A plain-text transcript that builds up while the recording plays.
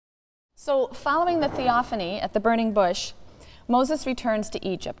So following the theophany at the burning bush, Moses returns to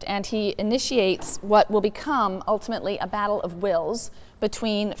Egypt, and he initiates what will become ultimately a battle of wills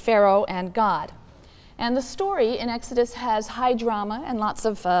between Pharaoh and God. And the story in Exodus has high drama and lots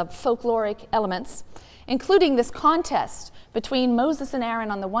of folkloric elements, including this contest between Moses and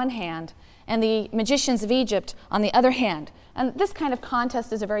Aaron on the one hand and the magicians of Egypt on the other hand. And this kind of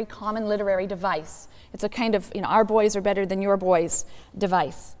contest is a very common literary device. It's a kind of, our boys are better than your boys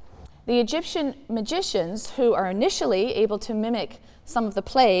device. The Egyptian magicians, who are initially able to mimic some of the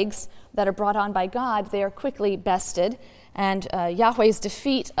plagues that are brought on by God, they are quickly bested, and Yahweh's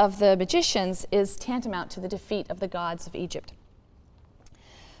defeat of the magicians is tantamount to the defeat of the gods of Egypt.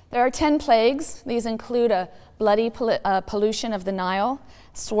 There are 10 plagues. These include a bloody pollution of the Nile,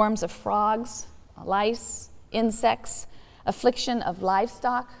 swarms of frogs, lice, insects, affliction of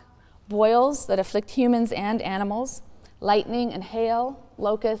livestock, boils that afflict humans and animals, lightning and hail,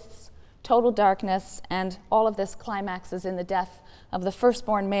 locusts, total darkness, and all of this climaxes in the death of the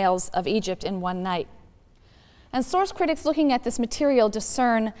firstborn males of Egypt in one night. And source critics looking at this material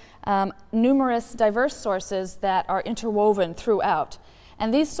discern numerous diverse sources that are interwoven throughout.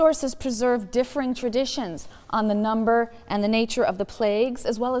 And these sources preserve differing traditions on the number and the nature of the plagues,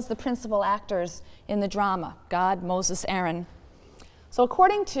 as well as the principal actors in the drama, God, Moses, Aaron. So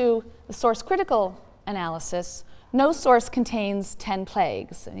according to the source critical analysis, no source contains 10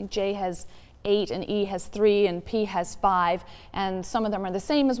 plagues. I think J has 8, and E has 3, and P has 5, and some of them are the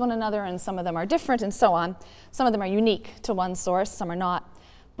same as one another, and some of them are different, and so on. Some of them are unique to one source, some are not.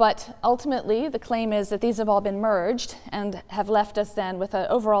 But ultimately, the claim is that these have all been merged and have left us then with an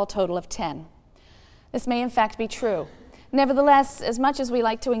overall total of 10. This may in fact be true. Nevertheless, as much as we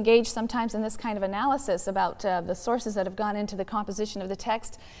like to engage sometimes in this kind of analysis about the sources that have gone into the composition of the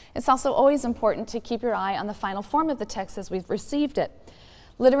text, it's also always important to keep your eye on the final form of the text as we've received it.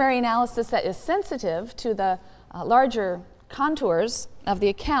 Literary analysis that is sensitive to the larger contours of the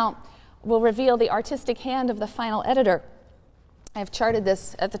account will reveal the artistic hand of the final editor. I've charted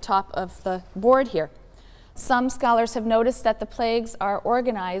this at the top of the board here. Some scholars have noticed that the plagues are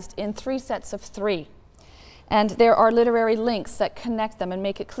organized in 3 sets of 3. And there are literary links that connect them and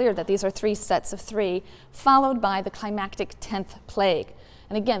make it clear that these are 3 sets of 3, followed by the climactic 10th plague.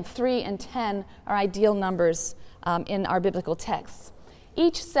 And again, 3 and 10 are ideal numbers in our biblical texts.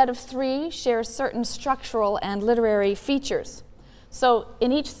 Each set of 3 shares certain structural and literary features. So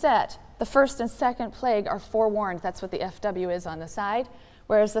in each set, the first and second plague are forewarned. That's what the FW is on the side,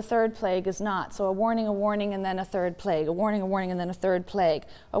 whereas the third plague is not. So a warning, and then a third plague. A warning, and then a third plague.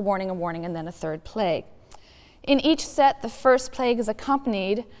 A warning, and then a third plague. In each set, the first plague is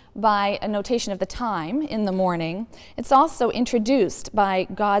accompanied by a notation of the time in the morning. It's also introduced by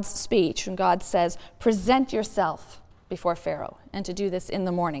God's speech, when God says, "Present yourself before Pharaoh," and to do this in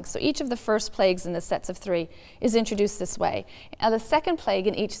the morning. So each of the first plagues in the sets of 3 is introduced this way. The second plague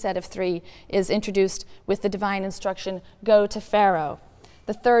in each set of 3 is introduced with the divine instruction, "Go to Pharaoh."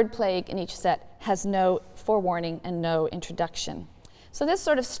 The third plague in each set has no forewarning and no introduction. So this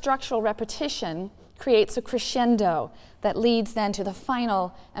sort of structural repetition creates a crescendo that leads then to the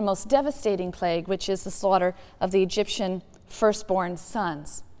final and most devastating plague, which is the slaughter of the Egyptian firstborn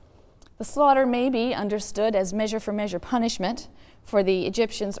sons. The slaughter may be understood as measure for measure punishment for the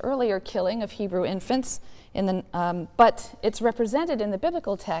Egyptians' earlier killing of Hebrew infants, but it's represented in the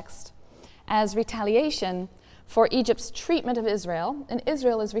biblical text as retaliation for Egypt's treatment of Israel, and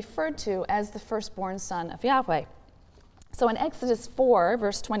Israel is referred to as the firstborn son of Yahweh. So in Exodus 4,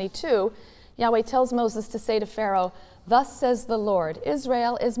 verse 22, Yahweh tells Moses to say to Pharaoh, "Thus says the Lord,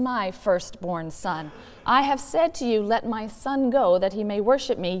 Israel is my firstborn son. I have said to you, let my son go, that he may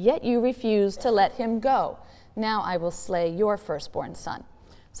worship me, yet you refuse to let him go. Now I will slay your firstborn son."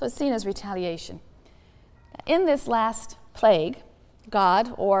 So it's seen as retaliation. In this last plague,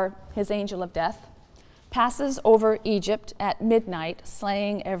 God, or his angel of death, passes over Egypt at midnight,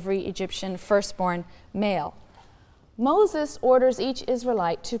 slaying every Egyptian firstborn male. Moses orders each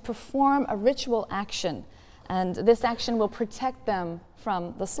Israelite to perform a ritual action, and this action will protect them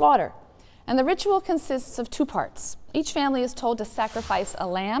from the slaughter. And the ritual consists of 2 parts. Each family is told to sacrifice a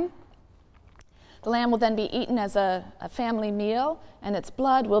lamb. The lamb will then be eaten as a family meal, and its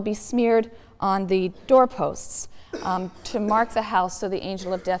blood will be smeared on the doorposts to mark the house, so the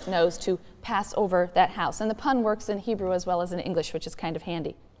angel of death knows to pass over that house. And the pun works in Hebrew as well as in English, which is kind of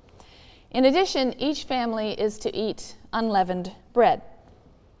handy. In addition, each family is to eat unleavened bread.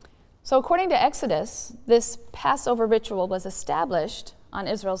 So according to Exodus, this Passover ritual was established on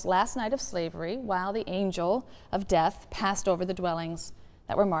Israel's last night of slavery while the angel of death passed over the dwellings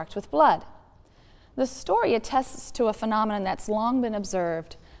that were marked with blood. The story attests to a phenomenon that's long been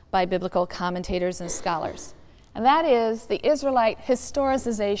observed by biblical commentators and scholars. And that is the Israelite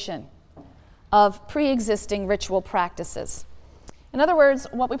historicization of pre-existing ritual practices. In other words,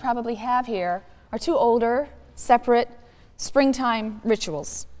 what we probably have here are two older, separate springtime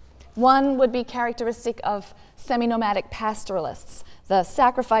rituals. One would be characteristic of semi-nomadic pastoralists, the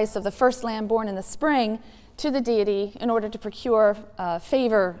sacrifice of the first lamb born in the spring to the deity in order to procure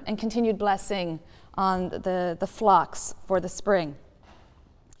favor and continued blessing on the flocks for the spring.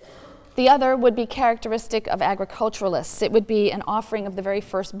 The other would be characteristic of agriculturalists. It would be an offering of the very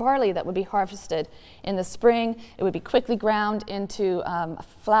first barley that would be harvested in the spring. It would be quickly ground into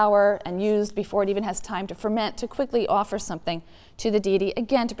flour and used before it even has time to ferment to quickly offer something to the deity,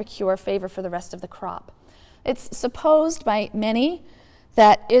 again to procure favor for the rest of the crop. It's supposed by many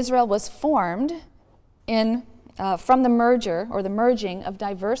that Israel was formed from the merger or the merging of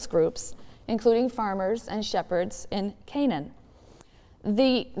diverse groups, including farmers and shepherds in Canaan.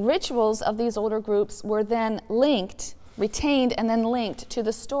 The rituals of these older groups were then retained and then linked to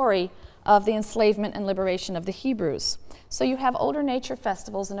the story of the enslavement and liberation of the Hebrews. So you have older nature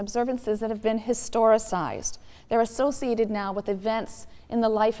festivals and observances that have been historicized. They're associated now with events in the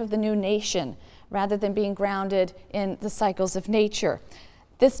life of the new nation rather than being grounded in the cycles of nature.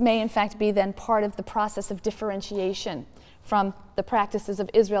 This may in fact be then part of the process of differentiation from the practices of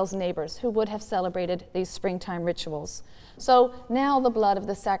Israel's neighbors who would have celebrated these springtime rituals. So now the blood of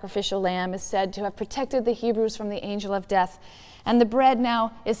the sacrificial lamb is said to have protected the Hebrews from the angel of death, and the bread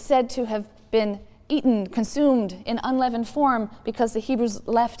now is said to have been eaten, consumed in unleavened form because the Hebrews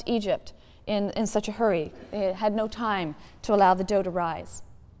left Egypt in such a hurry. They had no time to allow the dough to rise.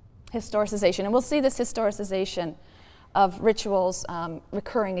 Historicization, and we'll see this historicization of rituals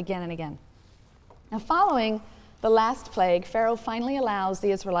recurring again and again. Now following the last plague, Pharaoh finally allows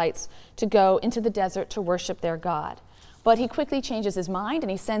the Israelites to go into the desert to worship their God. But he quickly changes his mind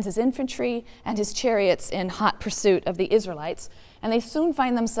and he sends his infantry and his chariots in hot pursuit of the Israelites, and they soon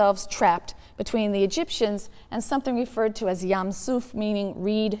find themselves trapped between the Egyptians and something referred to as Yam Suf, meaning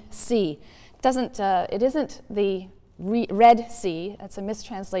Reed Sea. It isn't the Red Sea. That's a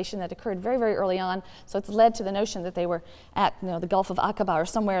mistranslation that occurred very, very early on, so it's led to the notion that they were at the Gulf of Aqaba or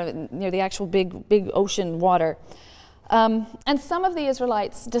somewhere near the actual big ocean water. And some of the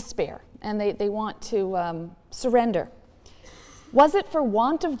Israelites despair, and they want to surrender. Was it for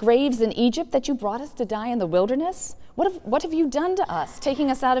want of graves in Egypt that you brought us to die in the wilderness? What have you done to us, taking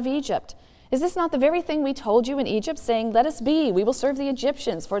us out of Egypt? Is this not the very thing we told you in Egypt, saying, let us be, we will serve the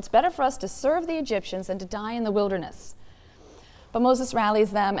Egyptians, for it's better for us to serve the Egyptians than to die in the wilderness? But Moses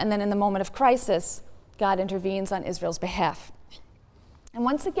rallies them, and then in the moment of crisis, God intervenes on Israel's behalf. And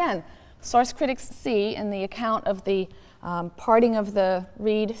once again, source critics see in the account of the parting of the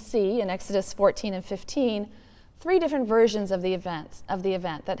Reed Sea in Exodus 14 and 15, three different versions of the event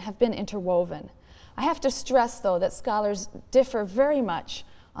that have been interwoven. I have to stress, though, that scholars differ very much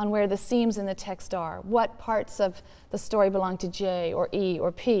on where the seams in the text are, what parts of the story belong to J or E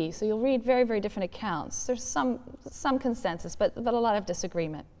or P. So you'll read very, very different accounts. There's some consensus, but a lot of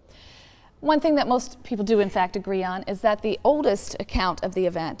disagreement. One thing that most people do, in fact, agree on is that the oldest account of the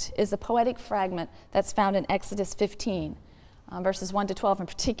event is a poetic fragment that's found in Exodus 15, verses 1 to 12 in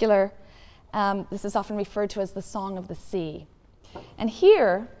particular. This is often referred to as the Song of the Sea. And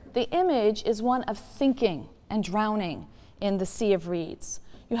here, the image is one of sinking and drowning in the Sea of Reeds.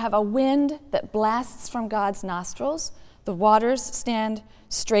 You have a wind that blasts from God's nostrils. The waters stand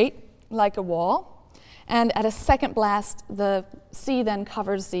straight like a wall. And at a second blast, the sea then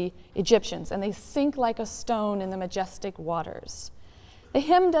covers the Egyptians, and they sink like a stone in the majestic waters. The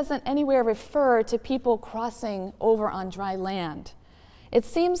hymn doesn't anywhere refer to people crossing over on dry land. It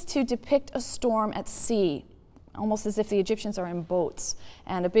seems to depict a storm at sea, almost as if the Egyptians are in boats,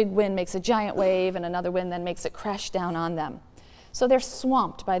 and a big wind makes a giant wave, and another wind then makes it crash down on them. So they're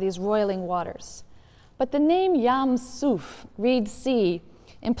swamped by these roiling waters. But the name Yam Suf, Reed Sea,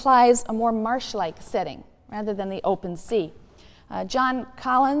 implies a more marsh-like setting rather than the open sea. John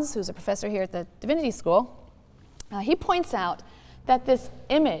Collins, who's a professor here at the Divinity School, he points out that this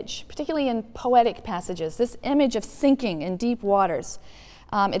image, particularly in poetic passages, this image of sinking in deep waters,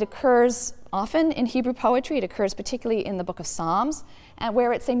 it occurs often in Hebrew poetry. It occurs particularly in the book of Psalms,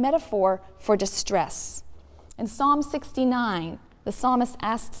 where it's a metaphor for distress. In Psalm 69, the psalmist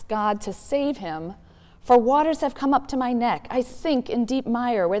asks God to save him, "For waters have come up to my neck. I sink in deep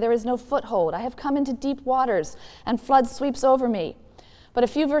mire where there is no foothold. I have come into deep waters, and flood sweeps over me." But a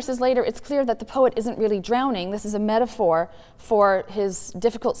few verses later, it's clear that the poet isn't really drowning. This is a metaphor for his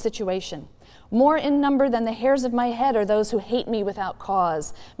difficult situation. "More in number than the hairs of my head are those who hate me without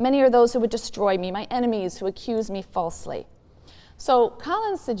cause. Many are those who would destroy me, my enemies who accuse me falsely." So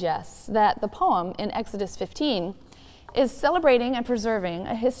Collins suggests that the poem in Exodus 15 is celebrating and preserving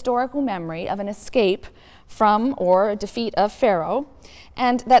a historical memory of an escape from or a defeat of Pharaoh,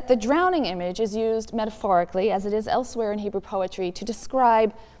 and that the drowning image is used metaphorically, as it is elsewhere in Hebrew poetry, to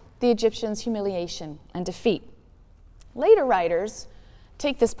describe the Egyptians' humiliation and defeat. Later writers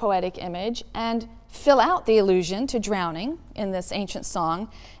take this poetic image and fill out the allusion to drowning in this ancient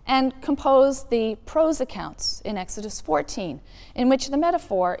song and compose the prose accounts in Exodus 14, in which the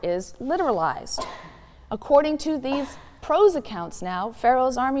metaphor is literalized. According to these prose accounts now,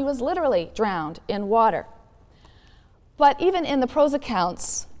 Pharaoh's army was literally drowned in water. But even in the prose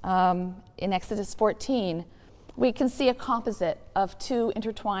accounts in Exodus 14, we can see a composite of two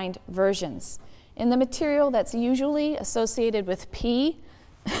intertwined versions. In the material that's usually associated with P,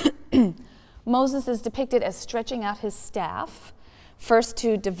 Moses is depicted as stretching out his staff, first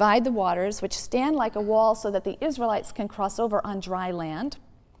to divide the waters, which stand like a wall so that the Israelites can cross over on dry land.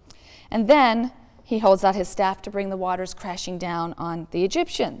 And then he holds out his staff to bring the waters crashing down on the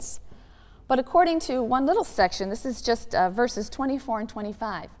Egyptians. But according to one little section, this is just verses 24 and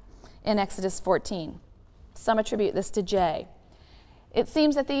 25 in Exodus 14. Some attribute this to J. It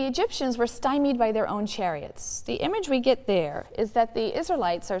seems that the Egyptians were stymied by their own chariots. The image we get there is that the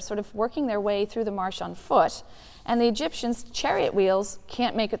Israelites are sort of working their way through the marsh on foot, and the Egyptians' chariot wheels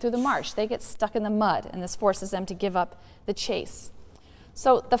can't make it through the marsh. They get stuck in the mud, and this forces them to give up the chase.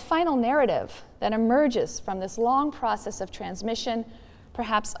 So the final narrative that emerges from this long process of transmission,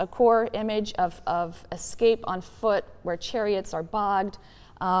 perhaps a core image of escape on foot where chariots are bogged,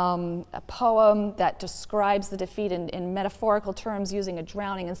 a poem that describes the defeat in metaphorical terms using a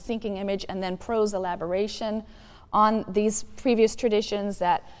drowning and sinking image, and then prose elaboration on these previous traditions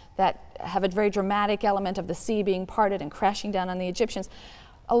that have a very dramatic element of the sea being parted and crashing down on the Egyptians.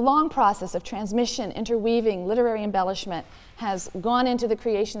 A long process of transmission, interweaving, literary embellishment has gone into the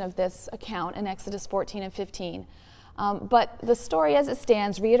creation of this account in Exodus 14 and 15. But the story as it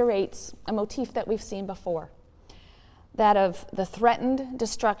stands reiterates a motif that we've seen before, that of the threatened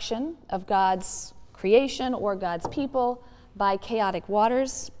destruction of God's creation or God's people by chaotic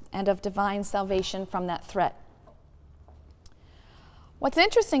waters, and of divine salvation from that threat. What's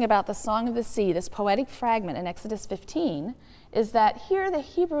interesting about the Song of the Sea, this poetic fragment in Exodus 15, is that here the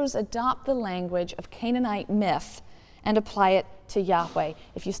Hebrews adopt the language of Canaanite myth and apply it to Yahweh.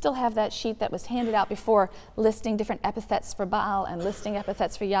 If you still have that sheet that was handed out before listing different epithets for Baal and listing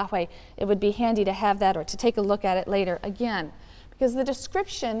epithets for Yahweh, it would be handy to have that or to take a look at it later again, because the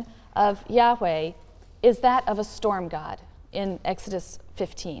description of Yahweh is that of a storm god in Exodus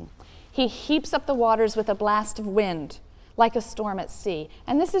 15. He heaps up the waters with a blast of wind, like a storm at sea.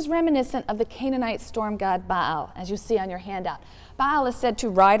 And this is reminiscent of the Canaanite storm god Baal, as you see on your handout. Baal is said to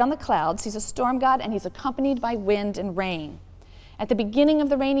ride on the clouds. He's a storm god, and he's accompanied by wind and rain. At the beginning of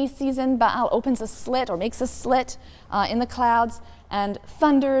the rainy season, Baal opens a slit or makes a slit in the clouds and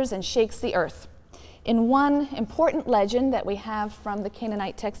thunders and shakes the earth. In one important legend that we have from the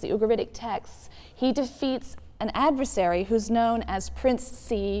Canaanite text, the Ugaritic texts, he defeats an adversary who's known as Prince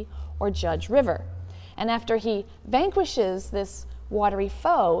Sea or Judge River. And after he vanquishes this watery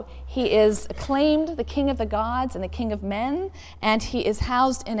foe, he is acclaimed the king of the gods and the king of men, and he is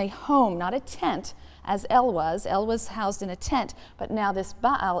housed in a home, not a tent, as El was. El was housed in a tent, but now this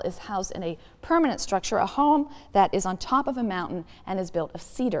Baal is housed in a permanent structure, a home that is on top of a mountain and is built of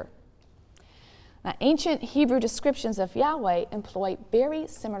cedar. Now, ancient Hebrew descriptions of Yahweh employ very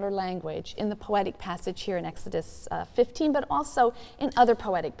similar language in the poetic passage here in Exodus 15, but also in other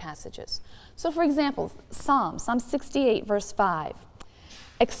poetic passages. So, for example, Psalm 68, verse 5.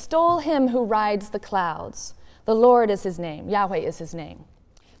 Extol him who rides the clouds. The Lord is his name. Yahweh is his name.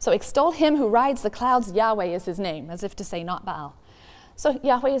 So, extol him who rides the clouds. Yahweh is his name, as if to say, not Baal. So,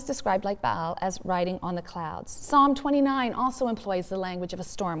 Yahweh is described like Baal as riding on the clouds. Psalm 29 also employs the language of a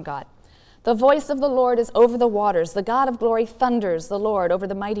storm god. The voice of the Lord is over the waters. The God of glory thunders, the Lord, over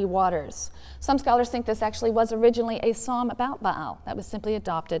the mighty waters. Some scholars think this actually was originally a psalm about Baal that was simply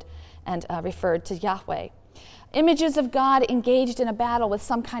adopted and referred to Yahweh. Images of God engaged in a battle with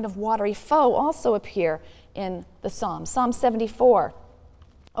some kind of watery foe also appear in the psalm. Psalm 74.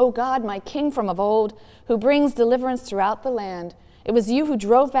 O God, my king from of old, who brings deliverance throughout the land. It was you who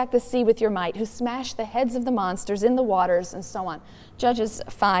drove back the sea with your might, who smashed the heads of the monsters in the waters, and so on. Judges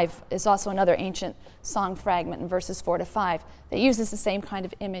 5 is also another ancient song fragment in verses 4 to 5 that uses the same kind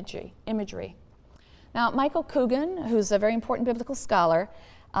of imagery. Now, Michael Coogan, who's a very important biblical scholar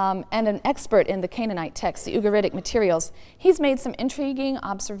and an expert in the Canaanite texts, the Ugaritic materials, he's made some intriguing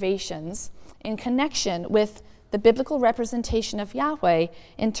observations in connection with the biblical representation of Yahweh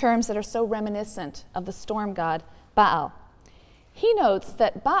in terms that are so reminiscent of the storm god Baal. He notes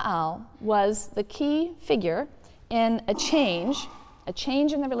that Baal was the key figure in a change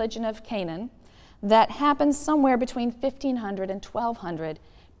in the religion of Canaan that happened somewhere between 1500 and 1200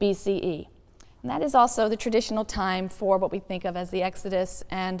 BCE. And that is also the traditional time for what we think of as the Exodus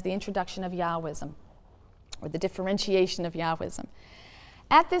and the introduction of Yahwism, or the differentiation of Yahwism.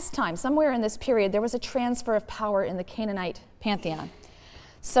 At this time, somewhere in this period, there was a transfer of power in the Canaanite pantheon,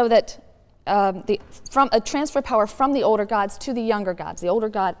 so that from a transfer of power from the older gods to the younger gods. The older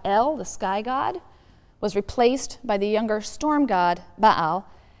god El, the sky god, was replaced by the younger storm god Baal,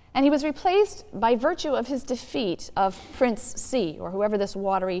 and he was replaced by virtue of his defeat of Prince Sea, or whoever this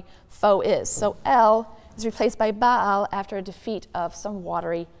watery foe is. So El is replaced by Baal after a defeat of some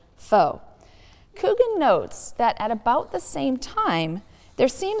watery foe. Coogan notes that at about the same time, there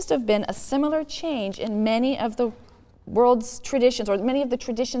seems to have been a similar change in many of the world's traditions, or many of the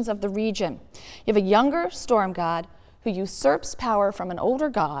traditions of the region. You have a younger storm god who usurps power from an older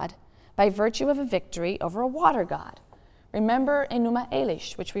god by virtue of a victory over a water god. Remember Enuma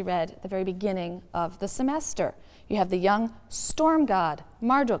Elish, which we read at the very beginning of the semester. You have the young storm god,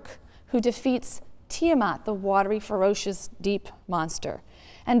 Marduk, who defeats Tiamat, the watery, ferocious, deep monster,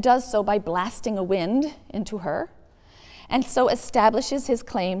 and does so by blasting a wind into her, and so establishes his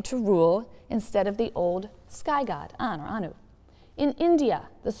claim to rule instead of the old sky god, An or Anu. In India,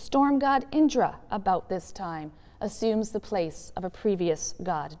 the storm god Indra, about this time, assumes the place of a previous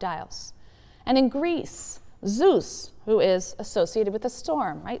god, Dios. And in Greece, Zeus, who is associated with the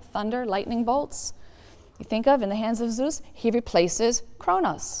storm, right? Thunder, lightning bolts. You think of in the hands of Zeus, he replaces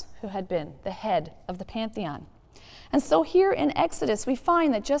Kronos, who had been the head of the pantheon. And so here in Exodus, we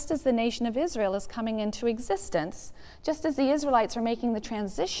find that just as the nation of Israel is coming into existence, just as the Israelites are making the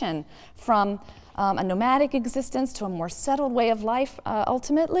transition from a nomadic existence to a more settled way of life,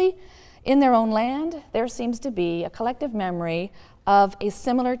 ultimately, in their own land, there seems to be a collective memory of a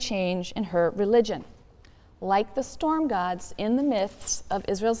similar change in her religion. Like the storm gods in the myths of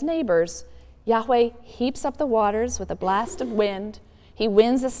Israel's neighbors, Yahweh heaps up the waters with a blast of wind. He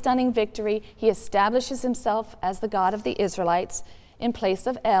wins a stunning victory. He establishes himself as the God of the Israelites in place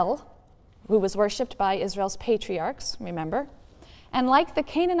of El, who was worshipped by Israel's patriarchs, remember? And like the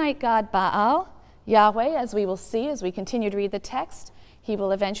Canaanite god Baal, Yahweh, as we will see as we continue to read the text, he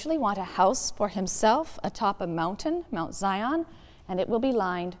will eventually want a house for himself atop a mountain, Mount Zion, and it will be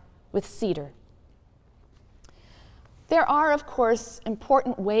lined with cedar. There are, of course,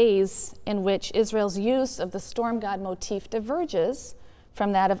 important ways in which Israel's use of the storm god motif diverges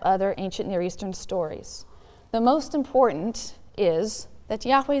from that of other ancient Near Eastern stories. The most important is that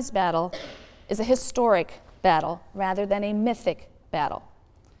Yahweh's battle is a historic battle rather than a mythic battle,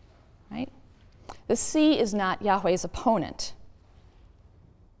 right? The sea is not Yahweh's opponent,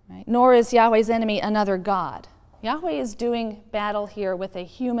 right? Nor is Yahweh's enemy another god. Yahweh is doing battle here with a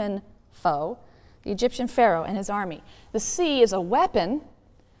human foe, the Egyptian Pharaoh and his army. The sea is a weapon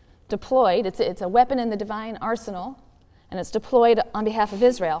deployed. It's a weapon in the divine arsenal, and it's deployed on behalf of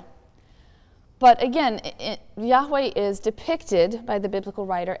Israel. But again, Yahweh is depicted by the biblical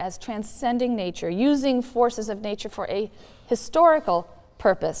writer as transcending nature, using forces of nature for a historical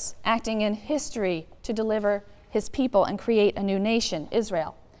purpose, acting in history to deliver his people and create a new nation,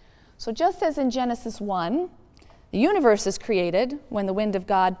 Israel. So just as in Genesis 1, the universe is created when the wind of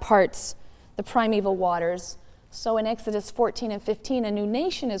God parts the primeval waters, so in Exodus 14 and 15, a new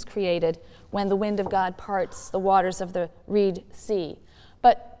nation is created when the wind of God parts the waters of the Reed Sea.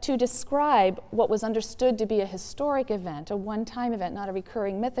 But to describe what was understood to be a historic event, a one-time event, not a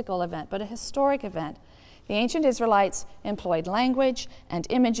recurring mythical event, but a historic event, the ancient Israelites employed language and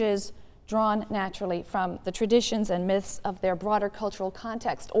images drawn naturally from the traditions and myths of their broader cultural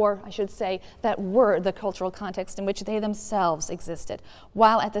context, or I should say that were the cultural context in which they themselves existed,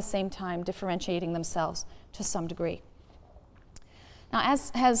 while at the same time differentiating themselves to some degree. Now, as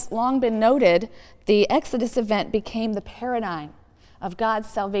has long been noted, the Exodus event became the paradigm of God's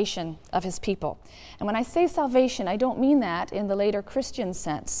salvation of his people. And when I say salvation, I don't mean that in the later Christian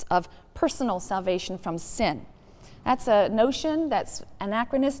sense of personal salvation from sin. That's a notion that's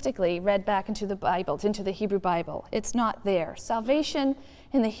anachronistically read back into the Bible, into the Hebrew Bible. It's not there. Salvation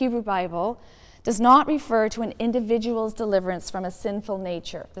in the Hebrew Bible does not refer to an individual's deliverance from a sinful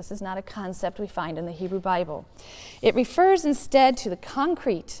nature. This is not a concept we find in the Hebrew Bible. It refers instead to the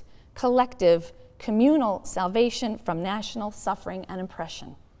concrete, collective, communal salvation from national suffering and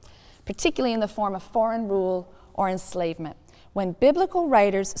oppression, particularly in the form of foreign rule or enslavement. When biblical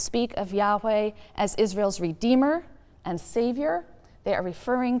writers speak of Yahweh as Israel's Redeemer and Savior, they are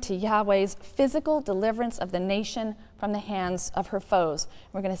referring to Yahweh's physical deliverance of the nation from the hands of her foes.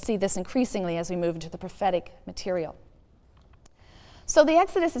 We're going to see this increasingly as we move into the prophetic material. So the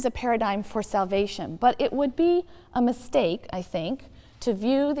Exodus is a paradigm for salvation, but it would be a mistake, I think, to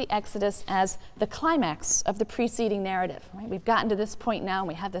view the Exodus as the climax of the preceding narrative. Right? We've gotten to this point now, and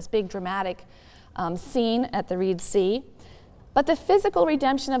we have this big dramatic scene at the Red Sea. But the physical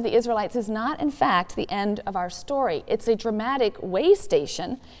redemption of the Israelites is not, in fact, the end of our story. It's a dramatic way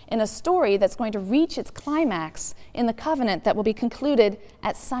station in a story that's going to reach its climax in the covenant that will be concluded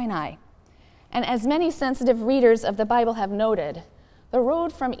at Sinai. And as many sensitive readers of the Bible have noted, the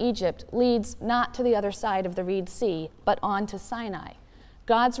road from Egypt leads not to the other side of the Red Sea, but on to Sinai.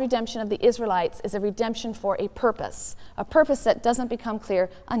 God's redemption of the Israelites is a redemption for a purpose that doesn't become clear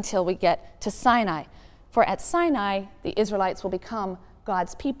until we get to Sinai. For at Sinai, the Israelites will become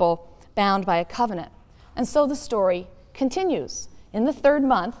God's people, bound by a covenant. And so the story continues. In the 3rd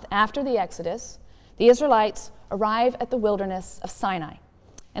month after the Exodus, the Israelites arrive at the wilderness of Sinai.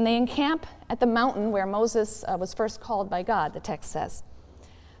 And they encamp at the mountain where Moses was first called by God, the text says.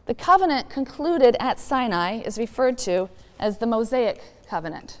 The covenant concluded at Sinai is referred to as the Mosaic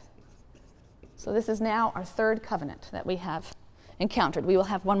covenant. So this is now our 3rd covenant that we have encountered. We will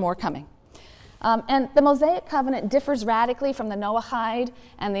have one more coming. And the Mosaic covenant differs radically from the Noahide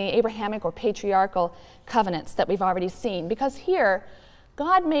and the Abrahamic or patriarchal covenants that we've already seen, because here,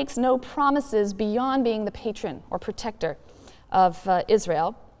 God makes no promises beyond being the patron or protector of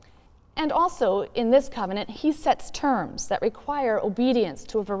Israel. And also, in this covenant, he sets terms that require obedience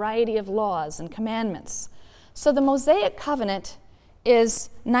to a variety of laws and commandments. So the Mosaic covenant is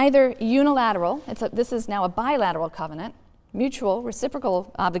neither unilateral, this is now a bilateral covenant, mutual,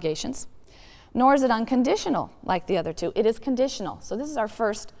 reciprocal obligations, nor is it unconditional like the other two. It is conditional. So this is our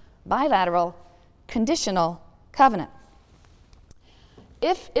first bilateral, conditional covenant.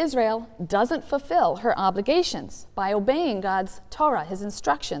 If Israel doesn't fulfill her obligations by obeying God's Torah, his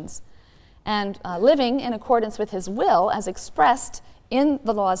instructions, and living in accordance with his will as expressed in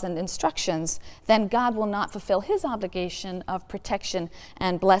the laws and instructions, then God will not fulfill his obligation of protection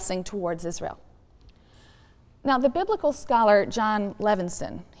and blessing towards Israel. Now, the biblical scholar Jon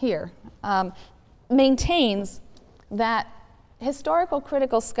Levenson here maintains that historical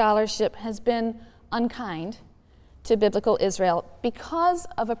critical scholarship has been unkind to biblical Israel because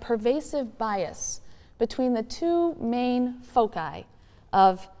of a pervasive bias between the two main foci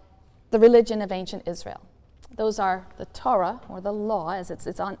of the religion of ancient Israel. Those are the Torah, or the law, as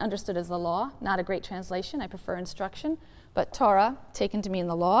it's understood as the law, not a great translation, I prefer instruction, but Torah, taken to mean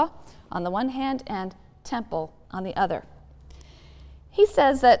the law, on the one hand, and temple on the other. He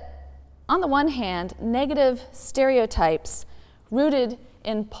says that, on the one hand, negative stereotypes rooted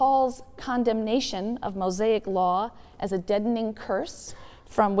in Paul's condemnation of Mosaic law as a deadening curse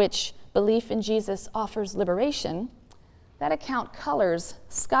from which belief in Jesus offers liberation, that account colors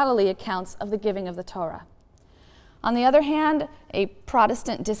scholarly accounts of the giving of the Torah. On the other hand, a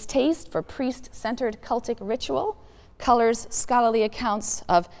Protestant distaste for priest-centered cultic ritual colors scholarly accounts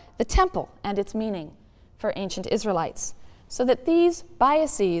of the temple and its meaning for ancient Israelites. So that these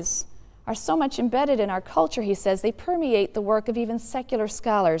biases are so much embedded in our culture, he says, they permeate the work of even secular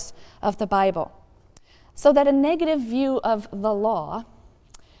scholars of the Bible. So that a negative view of the law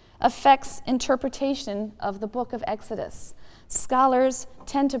affects interpretation of the book of Exodus. Scholars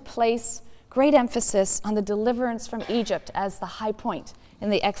tend to place great emphasis on the deliverance from Egypt as the high point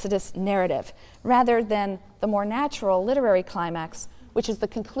in the Exodus narrative, rather than the more natural literary climax, which is the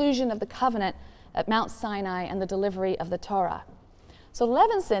conclusion of the covenant at Mount Sinai and the delivery of the Torah. So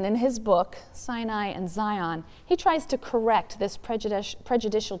Levenson, in his book, Sinai and Zion, he tries to correct this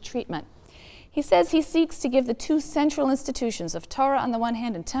prejudicial treatment. He says he seeks to give the two central institutions of Torah on the one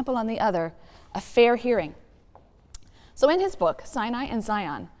hand and temple on the other a fair hearing. So in his book, Sinai and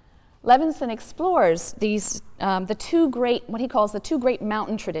Zion, Levenson explores these, what he calls the two great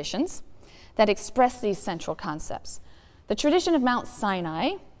mountain traditions that express these central concepts. The tradition of Mount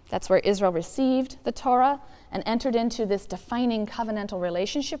Sinai, that's where Israel received the Torah and entered into this defining covenantal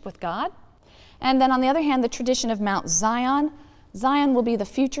relationship with God. And then on the other hand, the tradition of Mount Zion. Zion will be the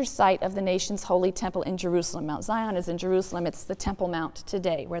future site of the nation's holy temple in Jerusalem. Mount Zion is in Jerusalem. It's the Temple Mount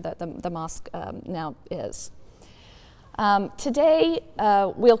today, where the mosque now is. Today,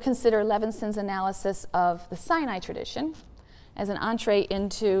 we'll consider Levenson's analysis of the Sinai tradition as an entree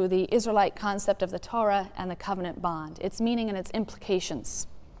into the Israelite concept of the Torah and the covenant bond, its meaning and its implications.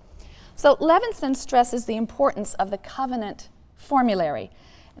 So Levenson stresses the importance of the covenant formulary.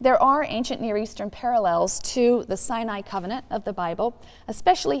 There are ancient Near Eastern parallels to the Sinai covenant of the Bible,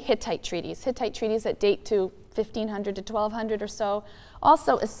 especially Hittite treaties that date to 1500 to 1200 or so.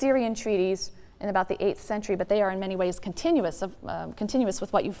 Also Assyrian treaties in about the 8th century, but they are in many ways continuous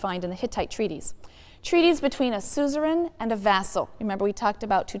with what you find in the Hittite treaties. Treaties between a suzerain and a vassal. Remember, we talked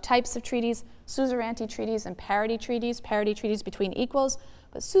about two types of treaties, suzerainty treaties and parity treaties between equals,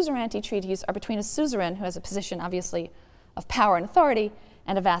 but suzerainty treaties are between a suzerain, who has a position, obviously, of power and authority,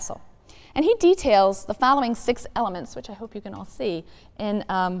 and a vassal. And he details the following 6 elements, which I hope you can all see,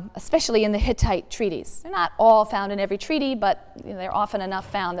 especially in the Hittite treaties. They're not all found in every treaty, but they're often enough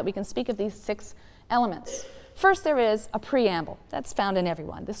found that we can speak of these 6 elements. First, there is a preamble. That's found in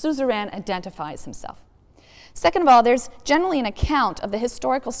everyone. The suzerain identifies himself. Second of all, there's generally an account of the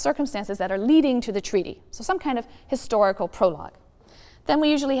historical circumstances that are leading to the treaty, so some kind of historical prologue. Then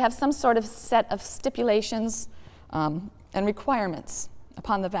we usually have some sort of set of stipulations and requirements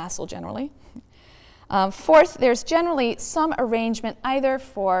upon the vassal generally. Fourth, there's generally some arrangement either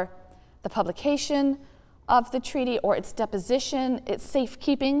for the publication of the treaty or its deposition, its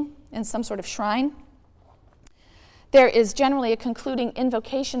safekeeping in some sort of shrine. There is generally a concluding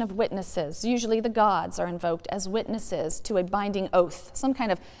invocation of witnesses. Usually the gods are invoked as witnesses to a binding oath, some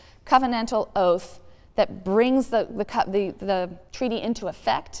kind of covenantal oath that brings the treaty into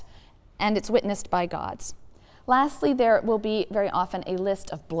effect, and it's witnessed by gods. Lastly, there will be very often a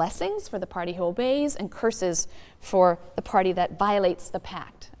list of blessings for the party who obeys and curses for the party that violates the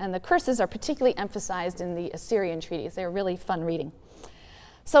pact. And the curses are particularly emphasized in the Assyrian treaties. They're really fun reading.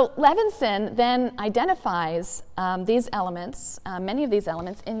 So Levenson then identifies these elements, many of these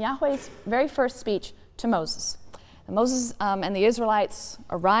elements, in Yahweh's very first speech to Moses. And Moses and the Israelites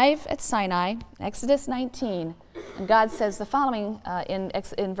arrive at Sinai, Exodus 19, and God says the following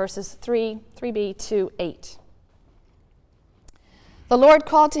in verses 3b to 8. The Lord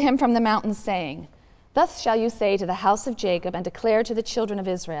called to him from the mountain, saying, "Thus shall you say to the house of Jacob and declare to the children of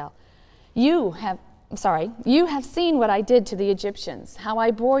Israel, you have seen what I did to the Egyptians, how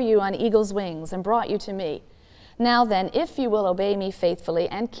I bore you on eagle's wings and brought you to me. Now then, if you will obey me faithfully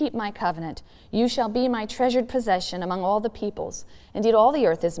and keep my covenant, you shall be my treasured possession among all the peoples. Indeed, all the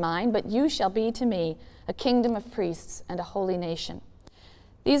earth is mine, but you shall be to me a kingdom of priests and a holy nation.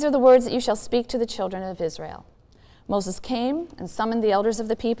 These are the words that you shall speak to the children of Israel." Moses came and summoned the elders of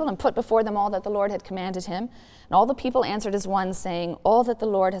the people and put before them all that the Lord had commanded him. And all the people answered as one, saying, "All that the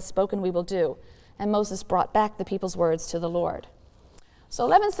Lord has spoken we will do." And Moses brought back the people's words to the Lord. So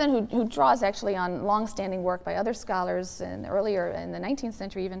Levenson, who draws actually on long-standing work by other scholars and earlier in the 19th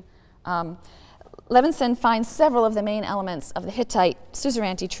century even, Levenson finds several of the main elements of the Hittite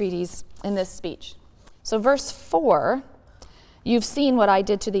suzerainty treaties in this speech. So verse 4, "You've seen what I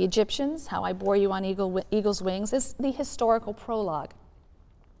did to the Egyptians, how I bore you on eagle's wings," is the historical prologue.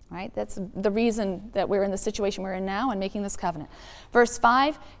 Right? That's the reason that we're in the situation we're in now and making this covenant. Verse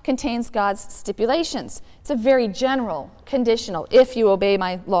 5 contains God's stipulations. It's a very general, conditional, if you obey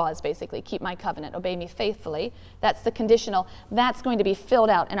my laws, basically, keep my covenant, obey me faithfully. That's the conditional. That's going to be filled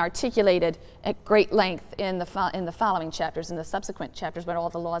out and articulated at great length in the following chapters, in the subsequent chapters, when all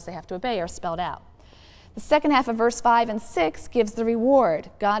the laws they have to obey are spelled out. The second half of verse 5 and 6 gives the reward.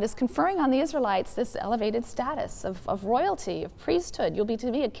 God is conferring on the Israelites this elevated status of royalty, of priesthood. You'll be to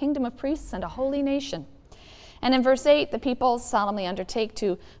be a kingdom of priests and a holy nation. And in verse 8, the people solemnly undertake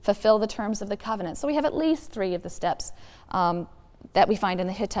to fulfill the terms of the covenant. So we have at least 3 of the steps that we find in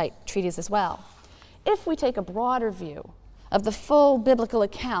the Hittite treaties as well. If we take a broader view of the full biblical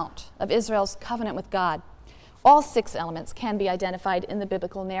account of Israel's covenant with God, all 6 elements can be identified in the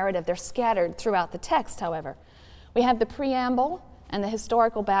biblical narrative. They're scattered throughout the text, however. We have the preamble and the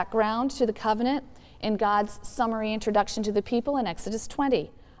historical background to the covenant in God's summary introduction to the people in Exodus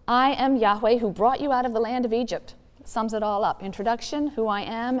 20. "I am Yahweh who brought you out of the land of Egypt." It sums it all up. Introduction, who I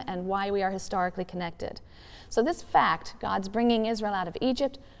am, and why we are historically connected. So this fact, God's bringing Israel out of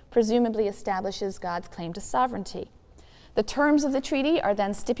Egypt, presumably establishes God's claim to sovereignty. The terms of the treaty are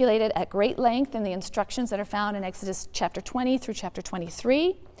then stipulated at great length in the instructions that are found in Exodus chapter 20 through chapter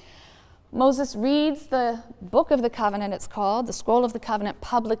 23. Moses reads the book of the covenant, it's called, the scroll of the covenant,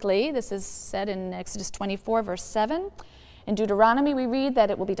 publicly. This is said in Exodus 24, verse 7. In Deuteronomy, we read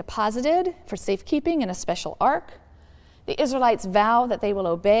that it will be deposited for safekeeping in a special ark. The Israelites vow that they will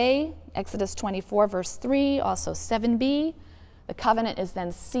obey, Exodus 24, verse 3, also 7b. The covenant is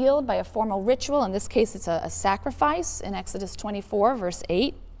then sealed by a formal ritual. In this case, it's a sacrifice in Exodus 24, verse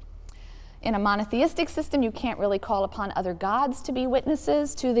 8. In a monotheistic system, you can't really call upon other gods to be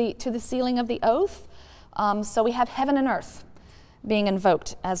witnesses to the sealing of the oath. So we have heaven and earth being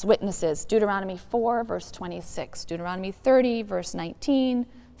invoked as witnesses. Deuteronomy 4, verse 26. Deuteronomy 30, verse 19.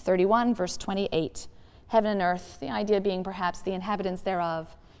 31, verse 28. Heaven and earth, the idea being perhaps the inhabitants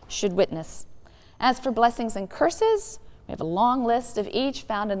thereof should witness. As for blessings and curses, we have a long list of each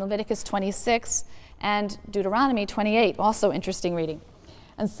found in Leviticus 26 and Deuteronomy 28, also interesting reading.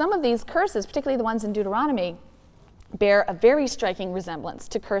 And some of these curses, particularly the ones in Deuteronomy, bear a very striking resemblance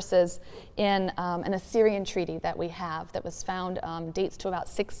to curses in an Assyrian treaty that we have that was found, dates to about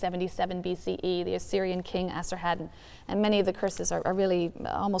 677 BCE, the Assyrian king Esarhaddon. And many of the curses are really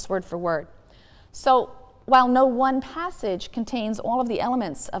almost word for word. So while no one passage contains all of the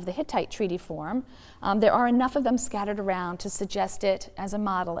elements of the Hittite treaty form, there are enough of them scattered around to suggest it as a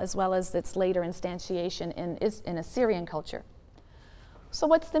model, as well as its later instantiation in Assyrian culture. So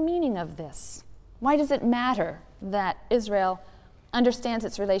what's the meaning of this? Why does it matter that Israel understands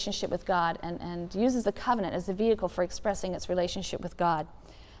its relationship with God and uses the covenant as the vehicle for expressing its relationship with God,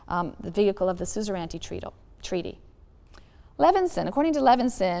 the vehicle of the suzerainty treaty? Levenson, according to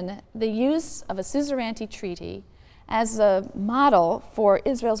Levenson, the use of a suzerainty treaty as a model for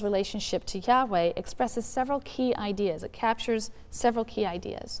Israel's relationship to Yahweh expresses several key ideas. It captures several key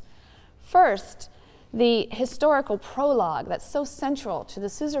ideas. First, the historical prologue that's so central to the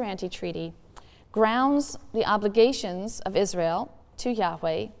suzerainty treaty grounds the obligations of Israel to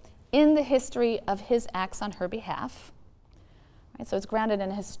Yahweh in the history of his acts on her behalf. Right, so it's grounded in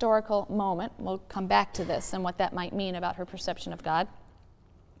a historical moment. We'll come back to this and what that might mean about her perception of God.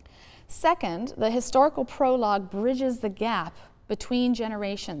 Second, the historical prologue bridges the gap between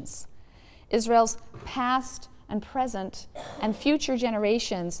generations. Israel's past and present and future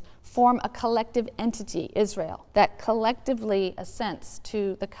generations form a collective entity, Israel, that collectively assents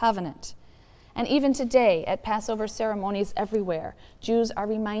to the covenant. And even today, at Passover ceremonies everywhere, Jews are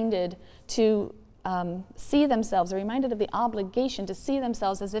reminded to see themselves, are reminded of the obligation to see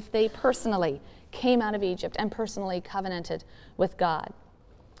themselves as if they personally came out of Egypt and personally covenanted with God.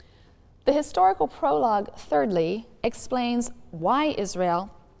 The historical prologue, thirdly, explains why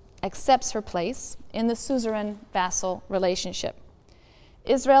Israel accepts her place in the suzerain-vassal relationship.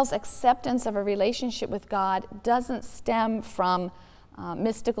 Israel's acceptance of a relationship with God doesn't stem from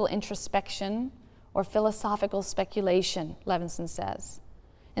mystical introspection or philosophical speculation, Levenson says.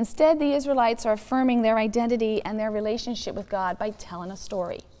 Instead, the Israelites are affirming their identity and their relationship with God by telling a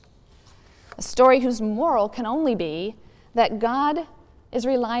story whose moral can only be that God is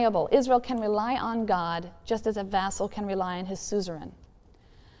reliable. Israel can rely on God just as a vassal can rely on his suzerain.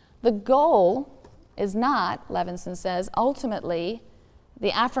 The goal is not, Levenson says, ultimately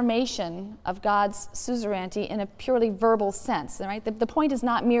the affirmation of God's suzerainty in a purely verbal sense. Right? The point is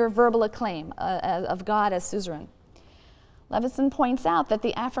not mere verbal acclaim of God as suzerain. Levenson points out that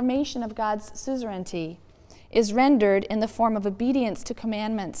the affirmation of God's suzerainty is rendered in the form of obedience to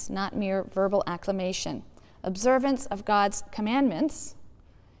commandments, not mere verbal acclamation. Observance of God's commandments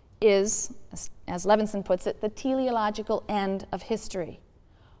is, as Levenson puts it, the teleological end of history.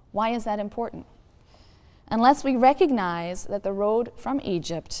 Why is that important? Unless we recognize that the road from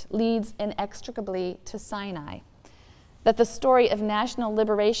Egypt leads inextricably to Sinai, that the story of national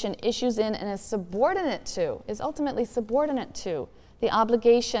liberation issues in and is ultimately subordinate to the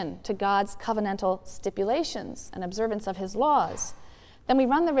obligation to God's covenantal stipulations and observance of his laws, then we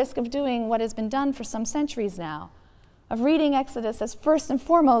run the risk of doing what has been done for some centuries now, of reading Exodus as first and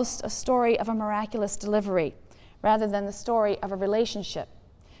foremost a story of a miraculous delivery, rather than the story of a relationship,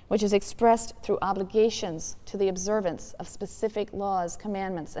 which is expressed through obligations to the observance of specific laws,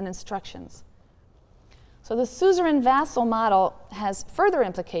 commandments, and instructions. So the suzerain-vassal model has further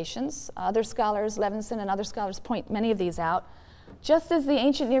implications. Other scholars, Levenson and other scholars, point many of these out. Just as the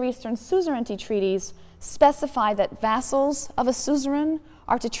ancient Near Eastern suzerainty treaties specify that vassals of a suzerain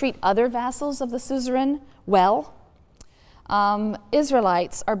are to treat other vassals of the suzerain well,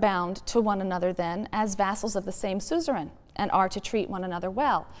 Israelites are bound to one another then as vassals of the same suzerain and are to treat one another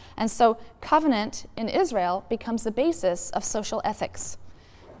well. And so covenant in Israel becomes the basis of social ethics.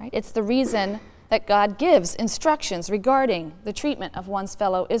 Right? It's the reason that God gives instructions regarding the treatment of one's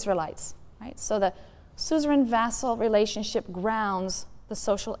fellow Israelites. Right? So the suzerain-vassal relationship grounds the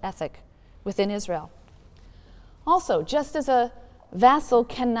social ethic within Israel. Also, just as a vassal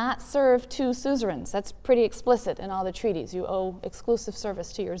cannot serve two suzerains, that's pretty explicit in all the treaties. You owe exclusive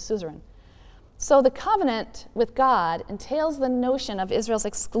service to your suzerain. So the covenant with God entails the notion of Israel's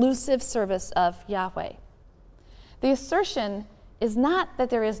exclusive service of Yahweh. The assertion is not that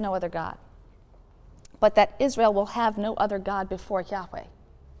there is no other God, but that Israel will have no other God before Yahweh.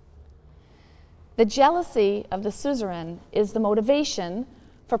 The jealousy of the suzerain is the motivation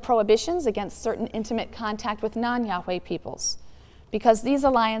for prohibitions against certain intimate contact with non-Yahweh peoples, because these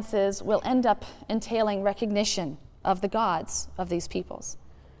alliances will end up entailing recognition of the gods of these peoples.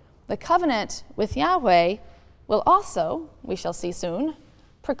 The covenant with Yahweh will also, we shall see soon,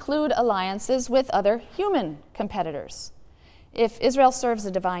 preclude alliances with other human competitors. If Israel serves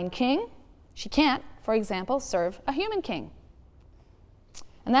a divine king, she can't, for example, serve a human king.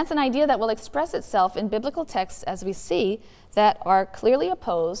 And that's an idea that will express itself in biblical texts, as we see, that are clearly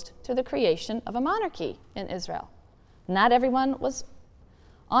opposed to the creation of a monarchy in Israel. Not everyone was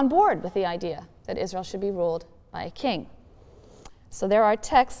on board with the idea that Israel should be ruled by a king. So there are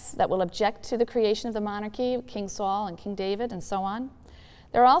texts that will object to the creation of the monarchy, King Saul and King David and so on.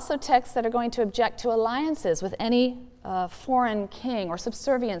 There are also texts that are going to object to alliances with any foreign king or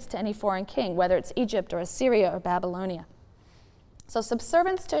subservience to any foreign king, whether it's Egypt or Assyria or Babylonia. So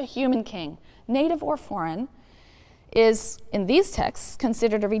subservience to a human king, native or foreign, is, in these texts,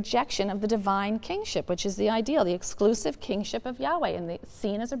 considered a rejection of the divine kingship, which is the ideal, the exclusive kingship of Yahweh, and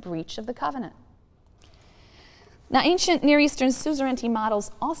seen as a breach of the covenant. Now, ancient Near Eastern suzerainty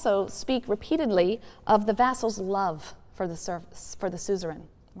models also speak repeatedly of the vassal's love for the suzerain,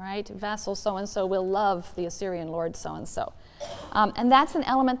 right? Vassal so-and-so will love the Assyrian lord so-and-so. And that's an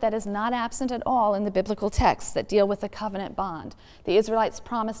element that is not absent at all in the biblical texts that deal with the covenant bond. The Israelites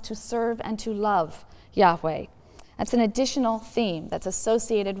promised to serve and to love Yahweh. That's an additional theme that's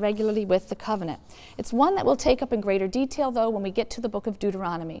associated regularly with the covenant. It's one that we'll take up in greater detail, though, when we get to the book of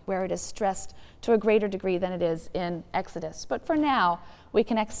Deuteronomy, where it is stressed to a greater degree than it is in Exodus. But for now, we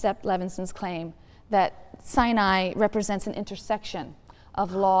can accept Levenson's claim that Sinai represents an intersection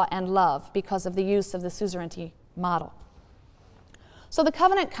of law and love because of the use of the suzerainty model. So the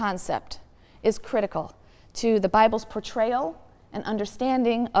covenant concept is critical to the Bible's portrayal and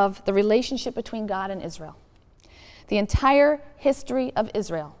understanding of the relationship between God and Israel. The entire history of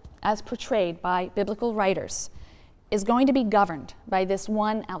Israel, as portrayed by biblical writers, is going to be governed by this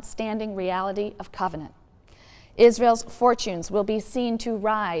one outstanding reality of covenant. Israel's fortunes will be seen to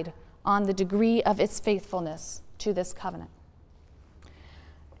ride on the degree of its faithfulness to this covenant.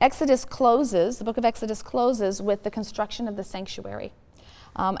 The book of Exodus closes with the construction of the sanctuary.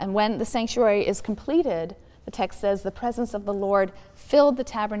 And when the sanctuary is completed, the text says, the presence of the Lord filled the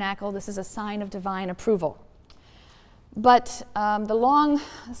tabernacle. This is a sign of divine approval. But the long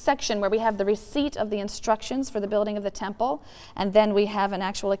section where we have the receipt of the instructions for the building of the temple, and then we have an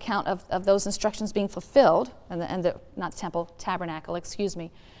actual account of those instructions being fulfilled, not temple, tabernacle, excuse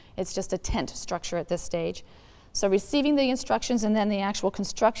me. It's just a tent structure at this stage. So receiving the instructions and then the actual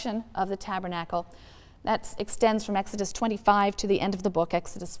construction of the tabernacle, that extends from Exodus 25 to the end of the book,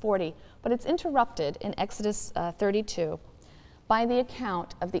 Exodus 40. But it's interrupted in Exodus 32 by the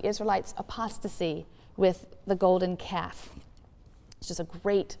account of the Israelites' apostasy with the golden calf. It's just a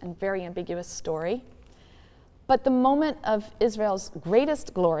great and very ambiguous story. But the moment of Israel's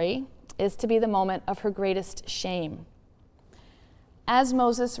greatest glory is to be the moment of her greatest shame. As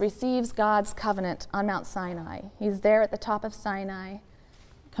Moses receives God's covenant on Mount Sinai, he's there at the top of Sinai,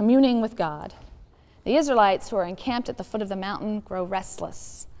 communing with God. The Israelites who are encamped at the foot of the mountain grow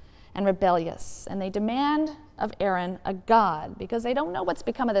restless and rebellious, and they demand of Aaron a god, because they don't know what's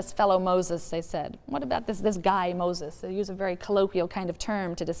become of this fellow Moses, they said. What about this guy Moses? They use a very colloquial kind of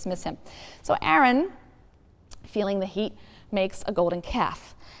term to dismiss him. So Aaron, feeling the heat, makes a golden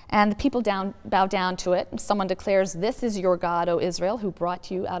calf, and the people bow down to it, and someone declares, "This is your God, O Israel, who brought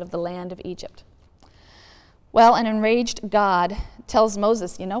you out of the land of Egypt." Well, an enraged God tells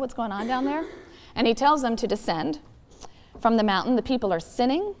Moses, you know what's going on down there? And he tells them to descend from the mountain. The people are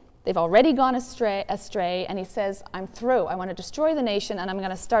sinning. They've already gone astray, and he says, I'm through. I want to destroy the nation, and I'm going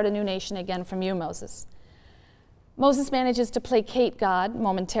to start a new nation again from you, Moses. Moses manages to placate God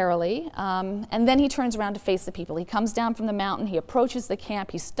momentarily, and then he turns around to face the people. He comes down from the mountain. He approaches the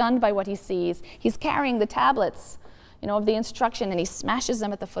camp. He's stunned by what he sees. He's carrying the tablets, of the instruction, and he smashes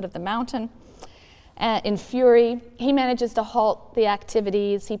them at the foot of the mountain. In fury, he manages to halt the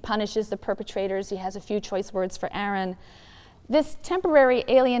activities. He punishes the perpetrators. He has a few choice words for Aaron. This temporary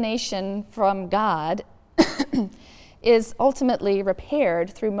alienation from God is ultimately repaired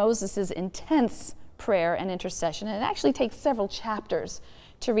through Moses' intense prayer and intercession. And it actually takes several chapters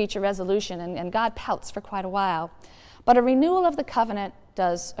to reach a resolution, and God pouts for quite a while. But a renewal of the covenant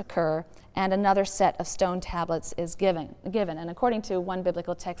does occur, and another set of stone tablets is given. And according to one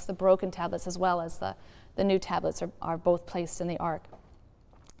biblical text, the broken tablets as well as the new tablets are both placed in the ark.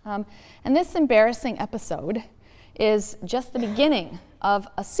 And this embarrassing episode is just the beginning of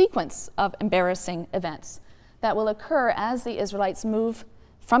a sequence of embarrassing events that will occur as the Israelites move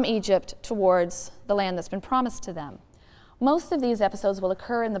from Egypt towards the land that's been promised to them. Most of these episodes will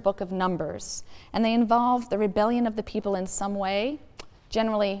occur in the book of Numbers, and they involve the rebellion of the people in some way,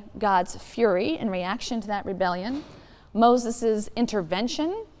 generally God's fury in reaction to that rebellion, Moses'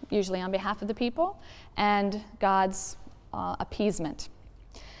 intervention, usually on behalf of the people, and God's appeasement.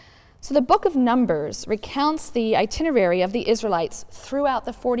 So So the book of Numbers recounts the itinerary of the Israelites throughout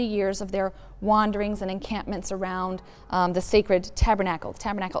the 40 years of their wanderings and encampments around the sacred tabernacle. The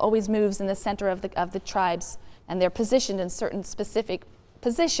tabernacle always moves in the center of the tribes, and they're positioned in certain specific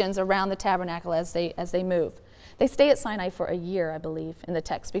positions around the tabernacle as they move. They stay at Sinai for a year, I believe, in the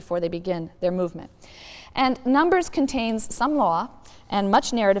text before they begin their movement. And Numbers contains some law and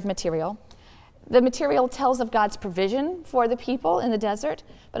much narrative material. The material tells of God's provision for the people in the desert,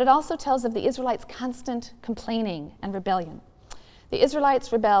 but it also tells of the Israelites' constant complaining and rebellion. The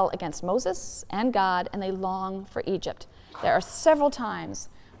Israelites rebel against Moses and God, and they long for Egypt. There are several times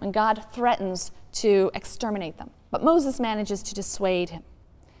when God threatens to exterminate them, but Moses manages to dissuade him.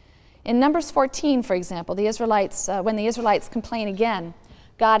 In Numbers 14, for example, when the Israelites complain again,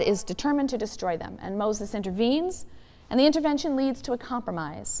 God is determined to destroy them, and Moses intervenes, and the intervention leads to a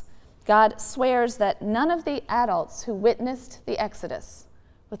compromise. God swears that none of the adults who witnessed the Exodus,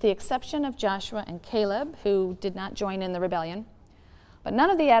 with the exception of Joshua and Caleb, who did not join in the rebellion, but none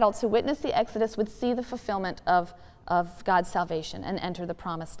of the adults who witnessed the Exodus would see the fulfillment of God's salvation and enter the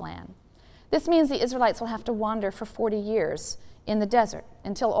promised land. This means the Israelites will have to wander for 40 years in the desert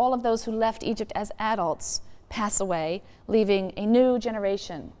until all of those who left Egypt as adults pass away, leaving a new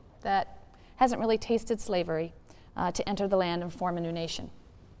generation that hasn't really tasted slavery to enter the land and form a new nation.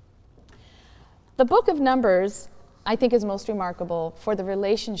 The book of Numbers, I think, is most remarkable for the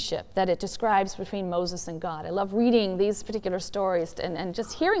relationship that it describes between Moses and God. I love reading these particular stories and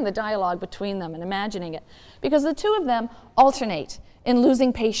just hearing the dialogue between them and imagining it, because the two of them alternate in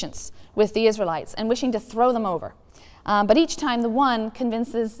losing patience with the Israelites and wishing to throw them over. But each time the one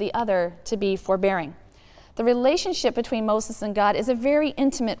convinces the other to be forbearing. The relationship between Moses and God is a very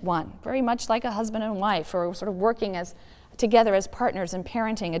intimate one, very much like a husband and wife, or sort of working together as partners in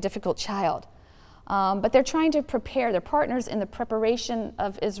parenting a difficult child. But they're trying to prepare their partners in the preparation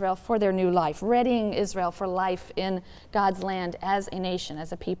of Israel for their new life, readying Israel for life in God's land as a nation,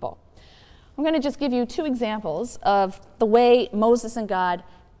 as a people. I'm going to just give you two examples of the way Moses and God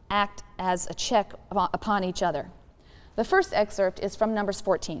act as a check upon each other. The first excerpt is from Numbers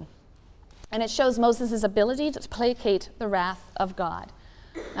 14, and it shows Moses' ability to placate the wrath of God.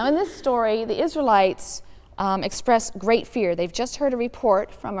 Now, in this story, the Israelites express great fear. They've just heard a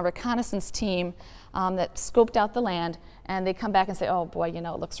report from a reconnaissance team that scoped out the land, and they come back and say, oh boy,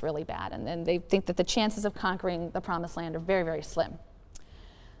 it looks really bad. And then they think that the chances of conquering the promised land are very, very slim.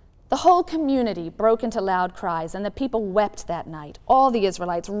 The whole community broke into loud cries, and the people wept that night. All the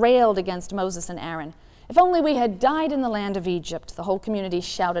Israelites railed against Moses and Aaron. If only we had died in the land of Egypt, the whole community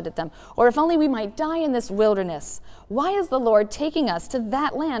shouted at them. Or if only we might die in this wilderness. Why is the Lord taking us to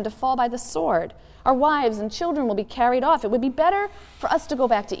that land to fall by the sword? Our wives and children will be carried off. It would be better for us to go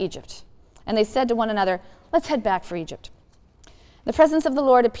back to Egypt. And they said to one another, let's head back for Egypt. The presence of the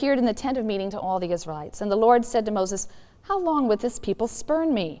Lord appeared in the tent of meeting to all the Israelites. And the Lord said to Moses, how long will this people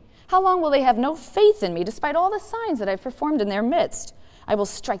spurn me? How long will they have no faith in me, despite all the signs that I've performed in their midst? I will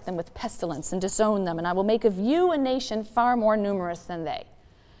strike them with pestilence and disown them, and I will make of you a nation far more numerous than they.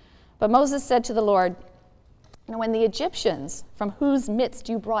 But Moses said to the Lord, when the Egyptians, from whose midst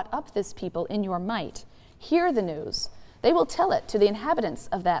you brought up this people in your might, hear the news, they will tell it to the inhabitants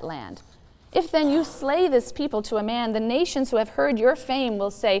of that land. If then you slay this people to a man, the nations who have heard your fame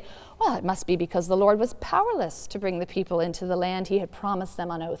will say, well, it must be because the Lord was powerless to bring the people into the land he had promised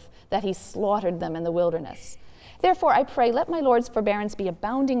them on oath, that he slaughtered them in the wilderness. Therefore, I pray, let my Lord's forbearance be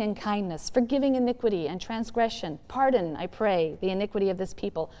abounding in kindness, forgiving iniquity and transgression. Pardon, I pray, the iniquity of this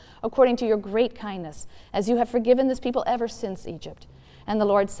people, according to your great kindness, as you have forgiven this people ever since Egypt. And the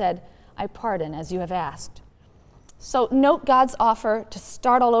Lord said, I pardon as you have asked. So note God's offer to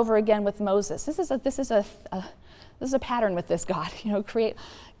start all over again with Moses. This is a pattern with this God.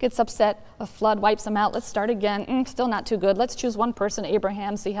 Gets upset, a flood wipes him out. Let's start again. Still not too good. Let's choose one person,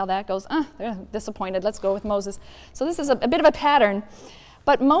 Abraham, see how that goes. They're disappointed. Let's go with Moses. So this is a bit of a pattern.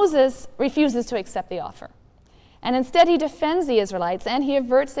 But Moses refuses to accept the offer. And instead he defends the Israelites and he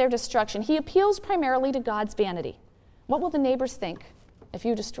averts their destruction. He appeals primarily to God's vanity. What will the neighbors think if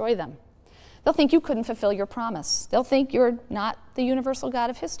you destroy them? They'll think you couldn't fulfill your promise. They'll think you're not the universal God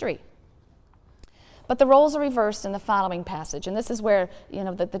of history. But the roles are reversed in the following passage, and this is where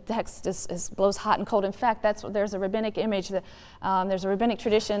the text blows hot and cold. In fact, there's a rabbinic image, there's a rabbinic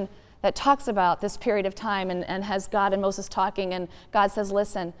tradition that talks about this period of time and has God and Moses talking, and God says,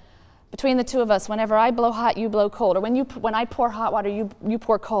 listen, between the two of us, whenever I blow hot, you blow cold, or when I pour hot water, you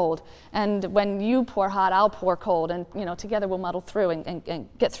pour cold, and when you pour hot, I'll pour cold, and together we'll muddle through and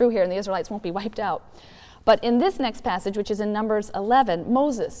get through here, and the Israelites won't be wiped out. But in this next passage, which is in Numbers 11,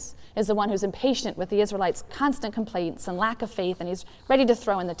 Moses is the one who's impatient with the Israelites' constant complaints and lack of faith, and he's ready to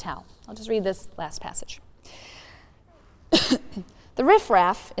throw in the towel. I'll just read this last passage. The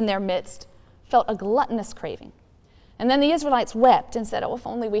riffraff in their midst felt a gluttonous craving. And then the Israelites wept and said, "Oh, if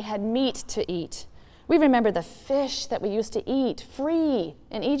only we had meat to eat. We remember the fish that we used to eat free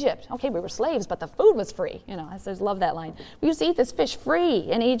in Egypt." Okay, we were slaves, but the food was free. You know, I just love that line. We used to eat this fish free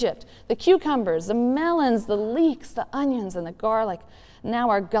in Egypt. The cucumbers, the melons, the leeks, the onions, and the garlic. Now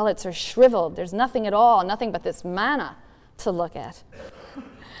our gullets are shriveled. There's nothing at all, nothing but this manna to look at.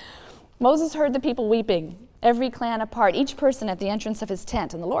 Moses heard the people weeping, every clan apart, each person at the entrance of his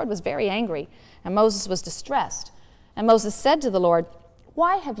tent. And the Lord was very angry, and Moses was distressed. And Moses said to the Lord,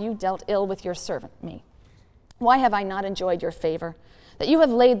 "Why have you dealt ill with your servant, me? Why have I not enjoyed your favor, that you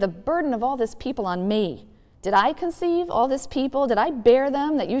have laid the burden of all this people on me? Did I conceive all this people? Did I bear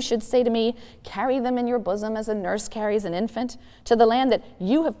them, that you should say to me, 'Carry them in your bosom as a nurse carries an infant, to the land that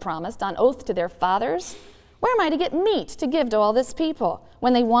you have promised on oath to their fathers?' Where am I to get meat to give to all this people,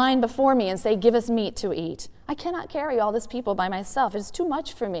 when they whine before me and say, 'Give us meat to eat'? I cannot carry all this people by myself. It is too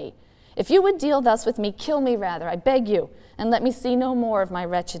much for me. If you would deal thus with me, kill me rather, I beg you, and let me see no more of my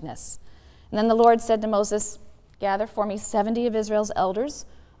wretchedness." And then the Lord said to Moses, "Gather for me 70 of Israel's elders,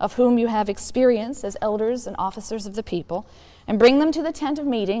 of whom you have experience as elders and officers of the people, and bring them to the tent of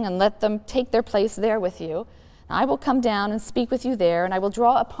meeting, and let them take their place there with you. And I will come down and speak with you there, and I will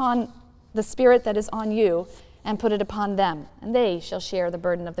draw upon the spirit that is on you, and put it upon them. And they shall share the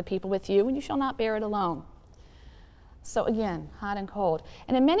burden of the people with you, and you shall not bear it alone." So again, hot and cold.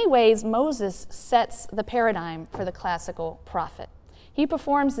 And in many ways, Moses sets the paradigm for the classical prophet. He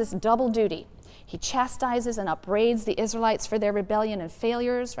performs this double duty. He chastises and upbraids the Israelites for their rebellion and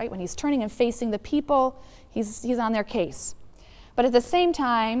failures, right? When he's turning and facing the people, he's on their case. But at the same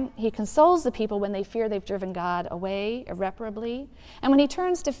time, he consoles the people when they fear they've driven God away irreparably. And when he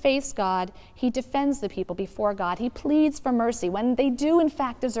turns to face God, he defends the people before God. He pleads for mercy when they do in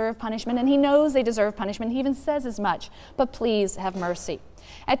fact deserve punishment, and he knows they deserve punishment. He even says as much, "But please have mercy."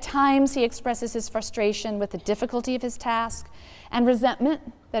 At times, he expresses his frustration with the difficulty of his task and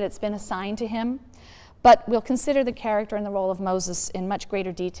resentment that it's been assigned to him. But we'll consider the character and the role of Moses in much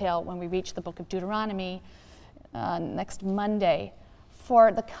greater detail when we reach the book of Deuteronomy next Monday.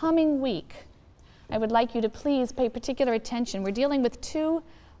 For the coming week, I would like you to please pay particular attention. We're dealing with two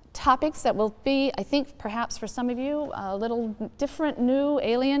topics that will be, I think, perhaps for some of you, a little different, new,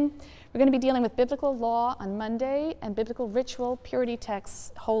 alien. We're going to be dealing with biblical law on Monday and biblical ritual, purity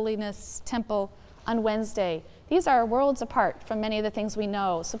texts, holiness, temple on Wednesday. These are worlds apart from many of the things we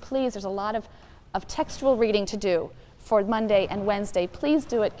know. So please, there's a lot of textual reading to do for Monday and Wednesday. Please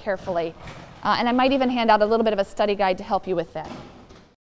do it carefully. And I might even hand out a little bit of a study guide to help you with that.